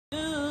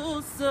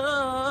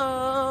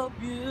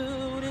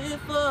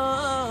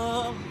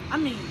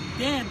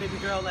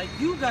Like,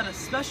 you got a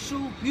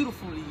special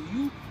beautiful to you.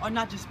 You are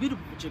not just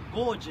beautiful, but you're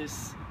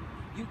gorgeous.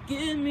 You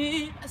give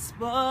me a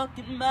spark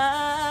in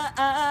my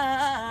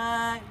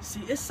eye.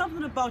 See, it's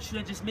something about you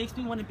that just makes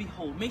me want to be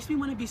whole, makes me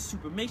want to be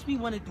super, makes me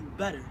want to do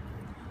better.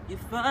 You're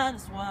fine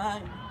as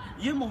wine.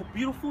 You're more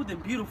beautiful than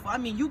beautiful. I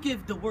mean, you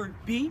give the word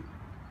B,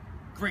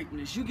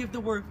 greatness. You give the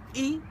word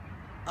E,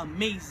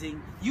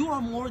 amazing. You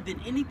are more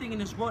than anything in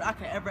this world I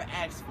could ever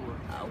ask for.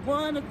 I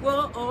want to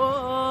grow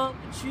up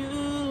with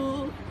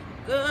you,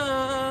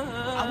 girl.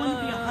 I want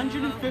to be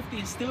 150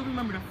 and still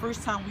remember the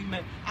first time we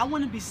met. I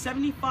want to be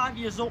 75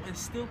 years old and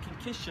still can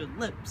kiss your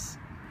lips.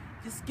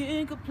 Your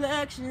skin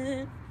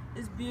complexion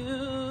is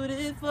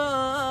beautiful.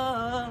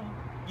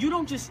 You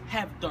don't just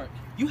have dark,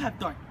 you have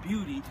dark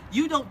beauty.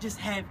 You don't just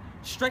have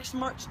stretch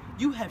marks,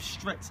 you have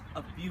stretch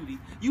of beauty.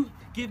 You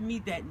give me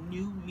that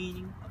new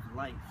meaning of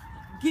life.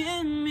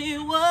 Give me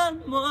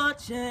one more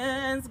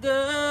chance,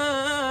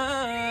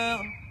 girl.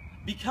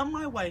 Become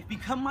my wife,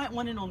 become my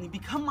one and only,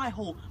 become my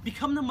whole,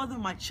 become the mother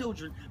of my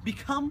children,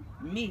 become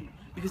me.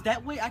 Because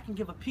that way I can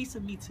give a piece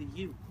of me to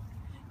you.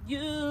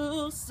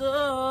 You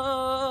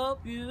so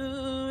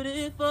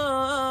beautiful.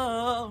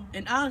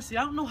 And honestly,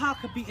 I don't know how I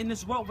could be in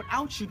this world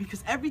without you,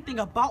 because everything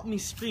about me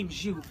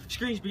screams you.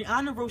 Screams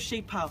Brianna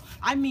Roche Powell.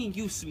 I mean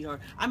you,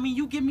 sweetheart. I mean,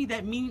 you give me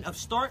that meaning of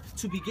start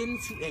to beginning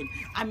to end.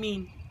 I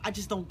mean, I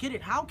just don't get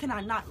it. How can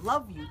I not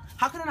love you?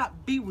 How can I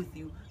not be with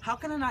you? How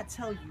can I not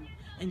tell you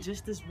in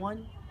just this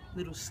one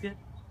little skip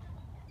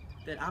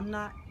that I'm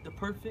not the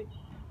perfect,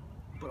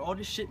 but all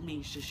this shit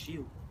means just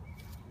you.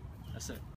 That's it.